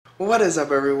What is up,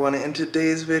 everyone? In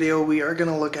today's video we are going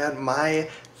to look at my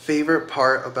favorite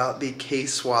part about the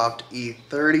K-swapped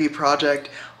E30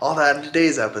 project. All that in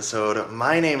today's episode.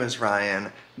 My name is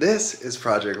Ryan. This is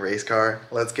Project Race Car.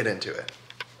 Let's get into it.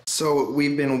 So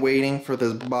we've been waiting for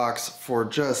this box for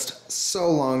just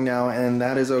so long now, and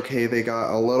that is okay. They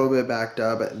got a little bit backed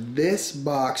up. This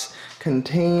box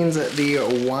contains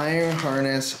the wiring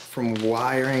harness from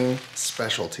Wiring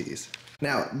Specialties.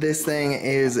 Now, this thing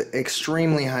is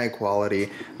extremely high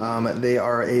quality. They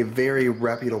are a very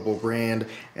reputable brand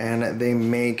and they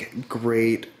make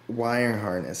great wiring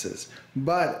harnesses.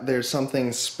 But there's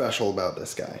something special about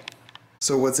this guy.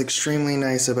 So what's extremely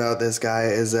nice about this guy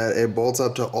is that it bolts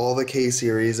up to all the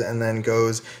K-series and then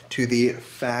goes to the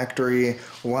factory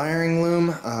wiring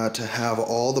loom to have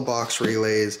all the box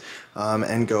relays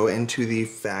and go into the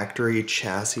factory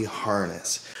chassis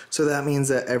harness. So that means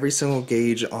that every single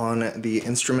gauge on the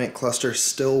instrument cluster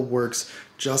still works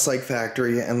just like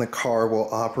factory, and the car will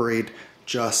operate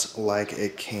just like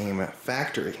it came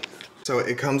factory. So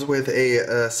it comes with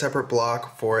a separate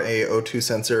block for a O2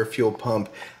 sensor, fuel pump,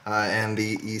 and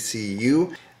the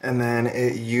ECU, and then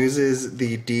it uses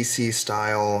the DC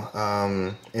style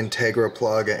Integra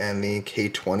plug and the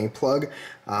K20 plug,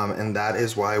 and that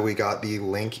is why we got the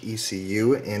Link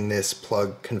ECU in this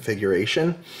plug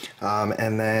configuration.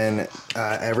 And then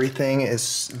everything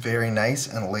is very nice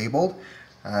and labeled.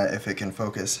 If it can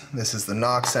focus, this is the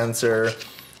knock sensor,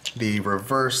 the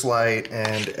reverse light,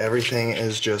 and everything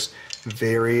is just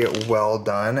very well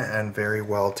done and very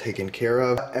well taken care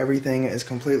of. Everything is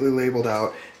completely labeled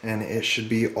out and it should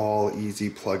be all easy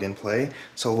plug and play.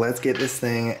 So let's get this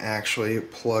thing actually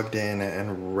plugged in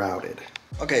and routed.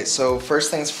 Okay, so first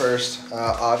things first,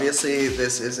 obviously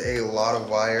this is a lot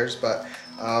of wires, but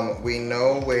we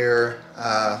know where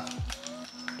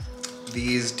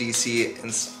these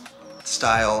DC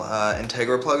style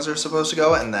Integra plugs are supposed to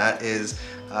go, and that is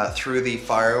through the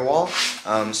firewall.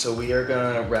 So we are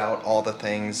going to route all the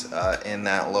things in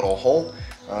that little hole,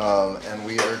 and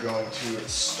we are going to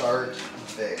start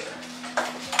there.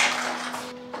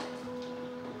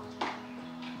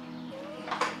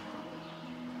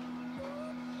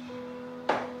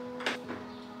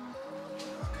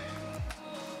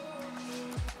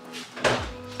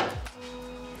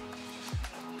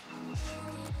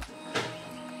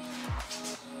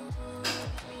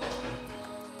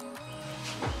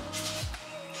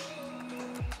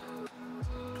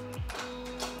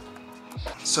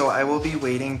 So I will be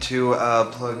waiting to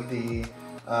plug the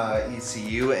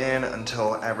ECU in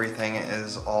until everything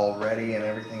is all ready and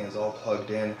everything is all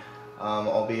plugged in.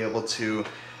 I'll be able to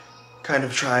kind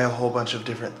of try a whole bunch of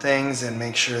different things and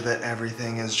make sure that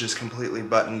everything is just completely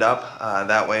buttoned up.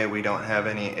 That way we don't have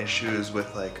any issues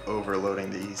with like overloading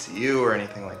the ECU or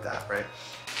anything like that, right?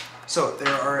 So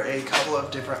there are a couple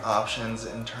of different options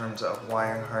in terms of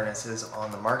wiring harnesses on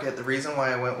the market. The reason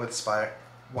why I went with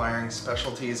Wiring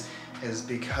Specialties is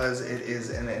because it is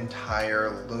an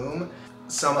entire loom.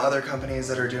 Some other companies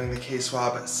that are doing the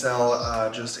K-swap sell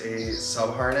just a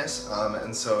sub-harness,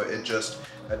 and so it just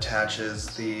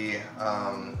attaches the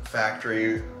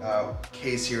factory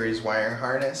K-series wiring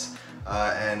harness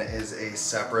and is a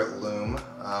separate loom,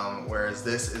 whereas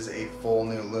this is a full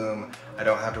new loom. I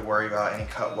don't have to worry about any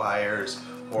cut wires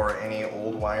or any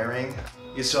old wiring.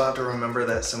 You still have to remember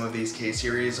that some of these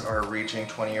K-series are reaching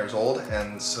 20 years old,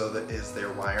 and so that is their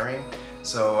wiring.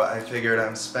 So I figured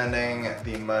I'm spending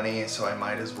the money, so I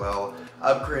might as well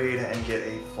upgrade and get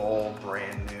a full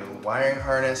brand new wiring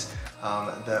harness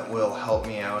that will help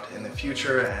me out in the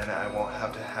future, and I won't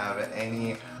have to have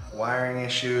any wiring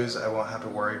issues. I won't have to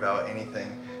worry about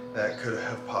anything that could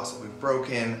have possibly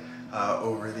broken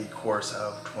over the course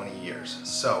of 20 years.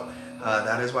 So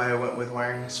that is why I went with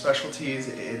Wiring Specialties.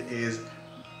 It is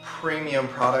premium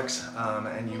products,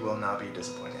 and you will not be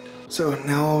disappointed. So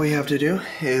now all we have to do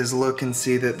is look and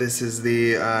see that this is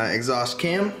the exhaust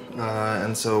cam,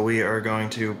 and so we are going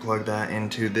to plug that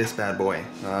into this bad boy.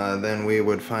 Then we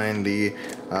would find the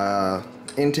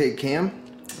intake cam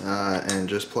and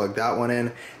just plug that one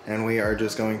in, and we are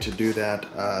just going to do that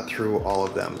through all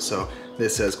of them. So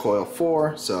this says coil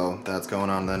 4, so that's going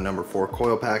on the number 4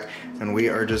 coil pack, and we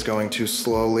are just going to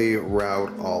slowly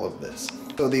route all of this.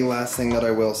 So the last thing that I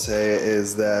will say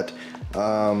is that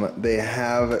they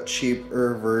have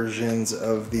cheaper versions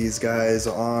of these guys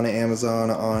on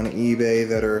Amazon, on eBay,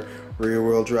 that are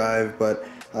rear-wheel drive, but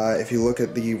if you look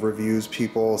at the reviews,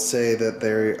 people say that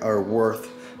they are worth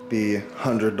the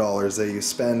 $100 that you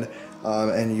spend,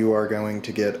 and you are going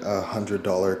to get a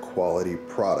 $100 quality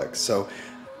product. So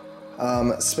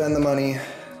spend the money,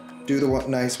 do the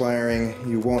nice wiring,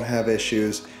 you won't have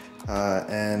issues,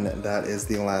 and that is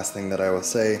the last thing that I will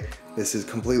say. This is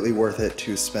completely worth it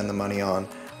to spend the money on,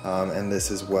 and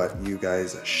this is what you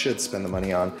guys should spend the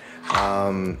money on.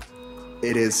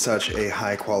 It is such a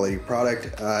high quality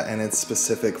product, and it's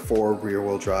specific for rear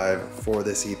wheel drive, for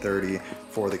this E30,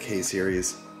 for the K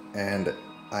series, and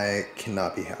I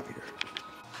cannot be happier.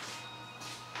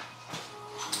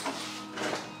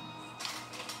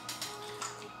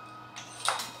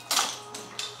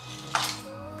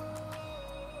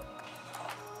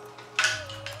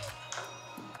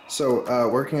 So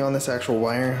working on this actual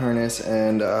wiring harness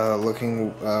and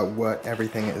looking what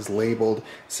everything is labeled,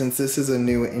 since this is a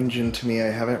new engine to me,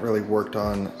 I haven't really worked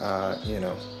on you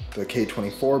know, the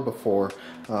K24 before,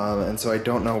 and so I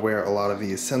don't know where a lot of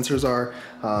these sensors are,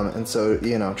 and so,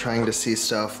 you know, trying to see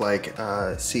stuff like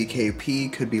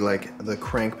CKP could be like the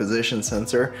crank position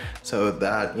sensor, so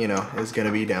that, you know, is going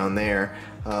to be down there.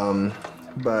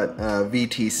 But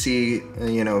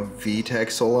VTC, you know,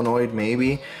 VTEC solenoid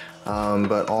maybe.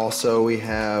 But also we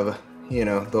have, you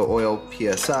know, the oil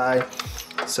PSI,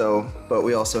 so, but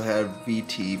we also have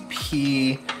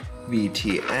VTP,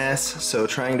 VTS, so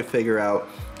trying to figure out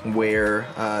where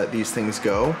these things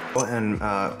go, and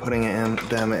putting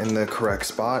them in the correct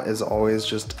spot is always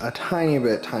just a tiny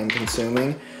bit time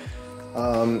consuming.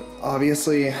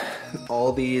 Obviously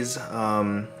all these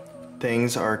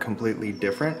things are completely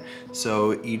different,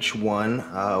 so each one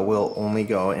will only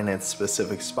go in its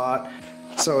specific spot.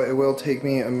 So it will take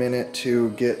me a minute to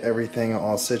get everything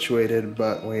all situated,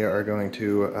 but we are going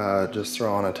to just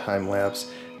throw on a time lapse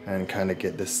and kind of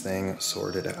get this thing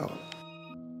sorted out.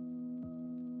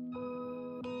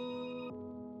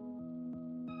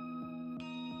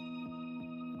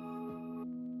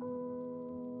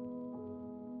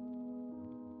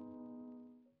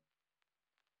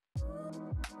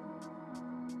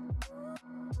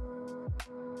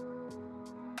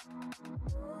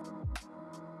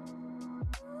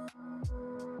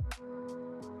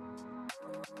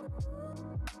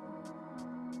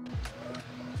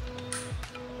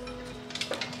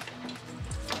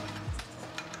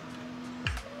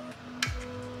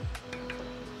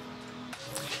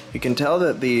 You can tell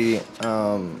that the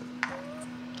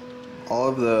all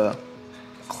of the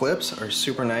clips are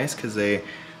super nice because they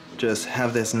just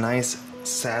have this nice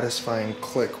satisfying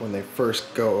click when they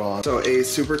first go on. So a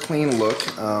super clean look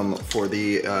for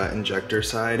the injector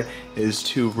side is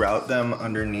to route them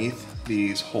underneath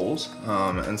these holes,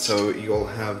 and so you'll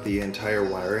have the entire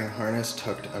wiring harness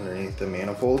tucked underneath the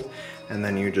manifold, and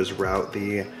then you just route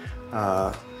the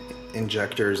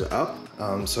injectors up.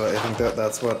 So I think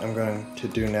that's what I'm going to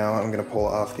do now. I'm going to pull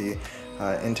off the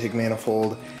intake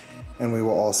manifold, and we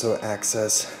will also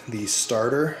access the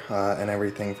starter and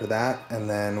everything for that, and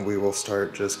then we will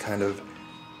start just kind of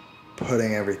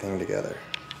putting everything together.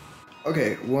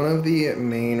 Okay, one of the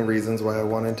main reasons why I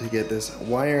wanted to get this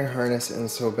wiring harness in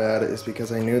so bad is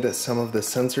because I knew that some of the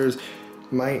sensors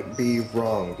might be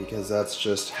wrong, because that's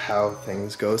just how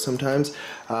things go sometimes.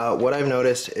 What I've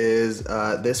noticed is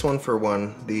this one, for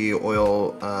one, the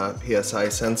oil PSI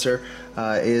sensor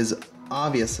is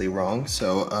obviously wrong,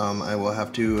 so I will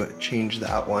have to change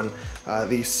that one.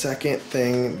 The second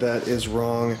thing that is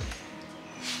wrong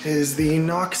is the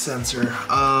knock sensor.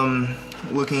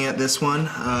 Looking at this one,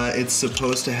 it's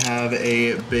supposed to have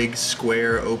a big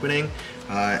square opening,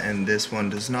 and this one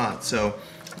does not. So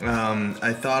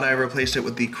I thought I replaced it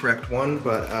with the correct one,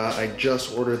 but I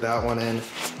just ordered that one in,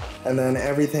 and then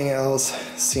everything else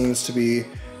seems to be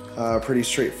pretty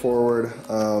straightforward.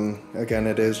 Again,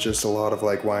 it is just a lot of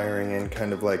like wiring and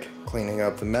kind of like cleaning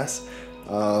up the mess,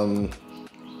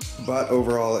 but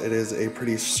overall it is a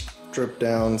pretty stripped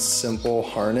down, simple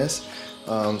harness.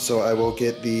 So I will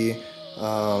get the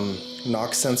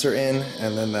knock sensor in,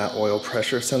 and then that oil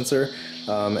pressure sensor,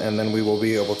 and then we will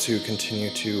be able to continue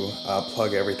to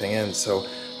plug everything in. So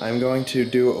I'm going to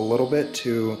do a little bit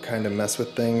to kind of mess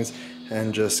with things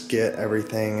and just get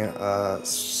everything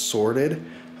sorted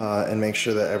and make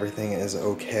sure that everything is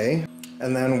okay.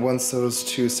 And then once those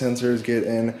two sensors get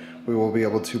in, we will be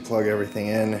able to plug everything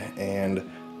in and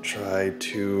try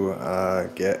to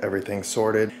get everything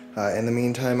sorted. In the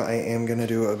meantime, I am going to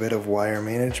do a bit of wire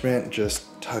management, just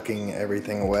tucking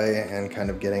everything away and kind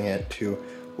of getting it to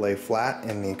lay flat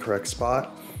in the correct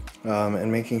spot,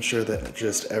 and making sure that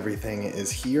just everything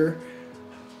is here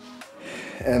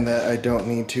and that I don't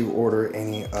need to order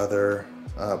any other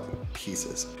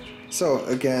pieces. So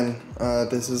again,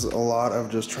 this is a lot of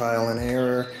just trial and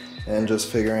error and just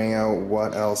figuring out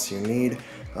what else you need.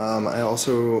 I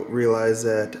also realized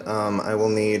that I will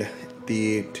need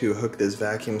to hook this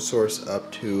vacuum source up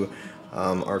to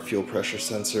our fuel pressure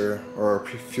sensor, or our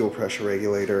fuel pressure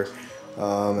regulator,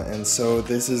 And so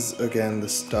this is, again, the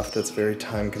stuff that's very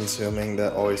time consuming,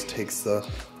 that always takes the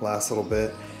last little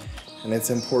bit. And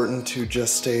it's important to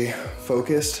just stay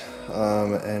focused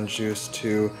and just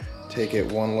to take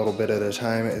it one little bit at a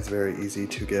time. It's very easy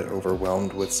to get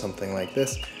overwhelmed with something like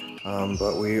this,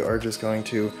 but we are just going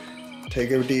to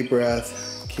take a deep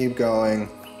breath, keep going,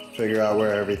 figure out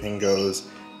where everything goes,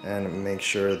 and make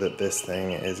sure that this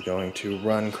thing is going to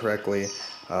run correctly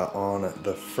on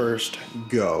the first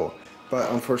go.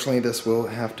 But unfortunately, this will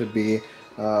have to be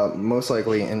most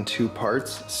likely in 2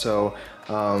 parts. So,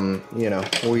 you know,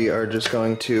 we are just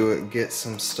going to get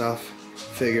some stuff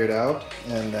figured out,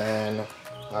 and then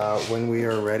when we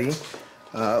are ready,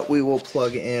 we will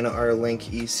plug in our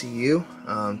Link ECU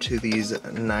to these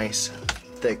nice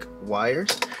thick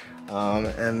wires,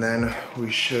 and then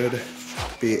we should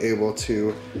be able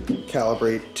to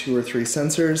calibrate 2 or 3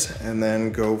 sensors and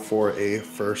then go for a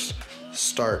first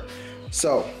start.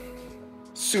 So,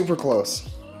 super close.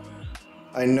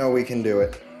 I know we can do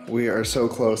it. We are so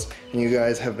close, and you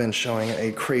guys have been showing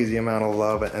a crazy amount of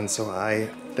love, and so I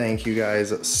thank you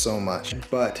guys so much.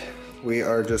 But we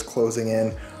are just closing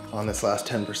in on this last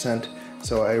 10%,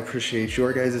 so I appreciate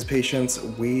your guys' patience.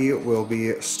 We will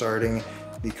be starting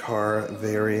the car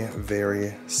very,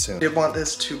 very soon. I did want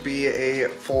this to be a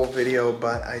full video,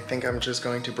 but I think I'm just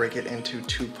going to break it into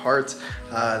 2 parts.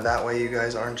 That way you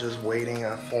guys aren't just waiting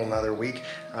a full another week.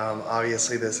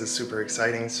 Obviously this is super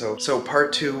exciting, so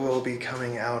part 2 will be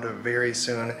coming out very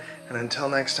soon. And until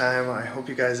next time, I hope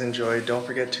you guys enjoyed. Don't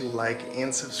forget to like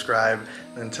and subscribe.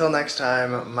 And until next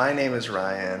time, my name is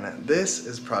Ryan. This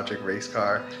is Project Race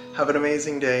Car. Have an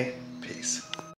amazing day. Peace.